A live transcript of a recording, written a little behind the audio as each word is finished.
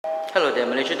Hello there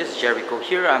Malaysia, this is Gerryko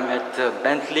here. I'm at the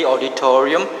Bentley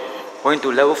Auditorium, going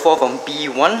to level 4 from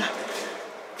B1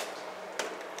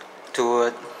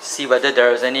 to see whether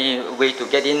there is any way to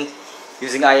get in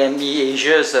using IME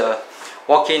Asia's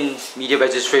walk-in media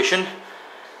registration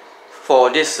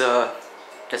for this.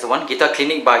 There's one guitar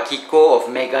clinic by Kiko of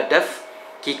Megadeath,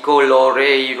 Kiko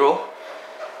Loreiro.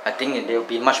 I think it will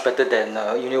be much better than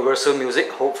Universal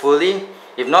Music, hopefully.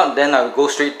 If not, then I'll go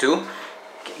straight to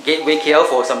Gateway KL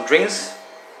for some drinks,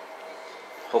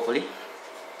 hopefully.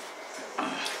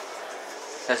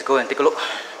 Let's go and take a look.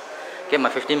 Get my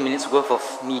 15 minutes worth of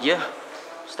media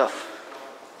stuff.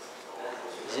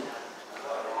 Is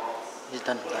it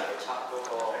done? Yeah.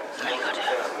 Oh my god.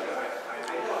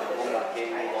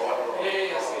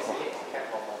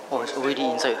 Oh, it's already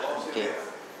inside. Okay,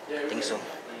 I think so.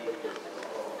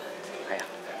 Yeah.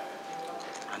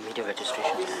 Media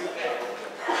registration.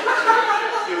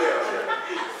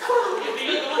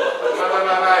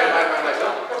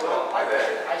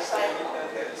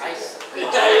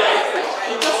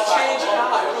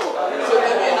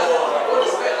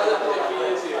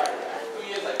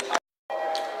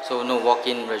 So no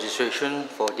walk-in registration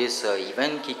for this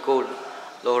event, Kiko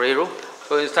Loreiro.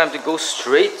 So it's time to go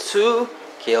straight to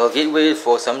KL Gateway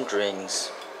for some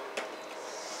drinks.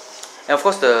 And of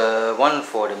course the one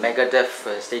for the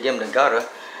Megadeath Stadium Negara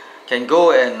can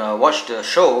go and watch the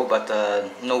show, but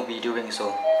no videoing,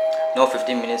 so no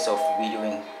 15 minutes of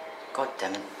videoing. God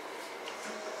damn it.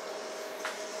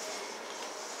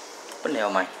 But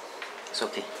never mind, it's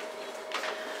okay.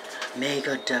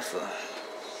 Megadeath.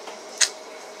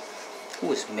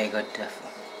 Who is Megadeath?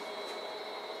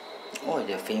 Oh,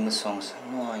 their famous songs,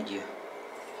 no idea.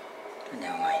 But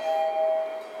never mind.